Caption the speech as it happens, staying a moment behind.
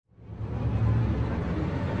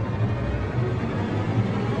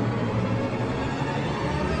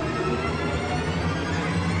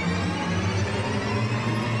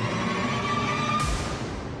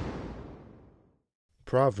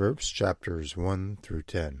Proverbs chapters 1 through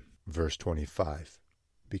 10, verse 25.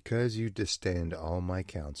 Because you disdained all my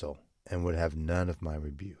counsel, and would have none of my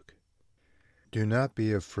rebuke. Do not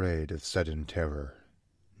be afraid of sudden terror,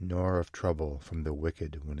 nor of trouble from the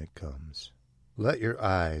wicked when it comes. Let your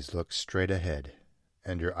eyes look straight ahead,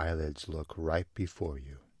 and your eyelids look right before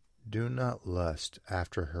you. Do not lust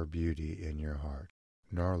after her beauty in your heart,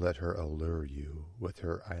 nor let her allure you with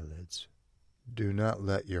her eyelids. Do not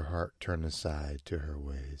let your heart turn aside to her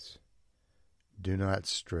ways. Do not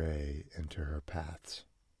stray into her paths.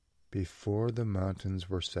 Before the mountains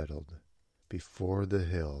were settled, before the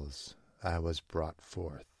hills I was brought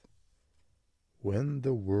forth. When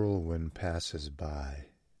the whirlwind passes by,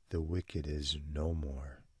 the wicked is no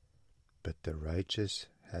more, but the righteous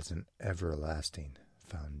has an everlasting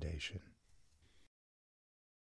foundation.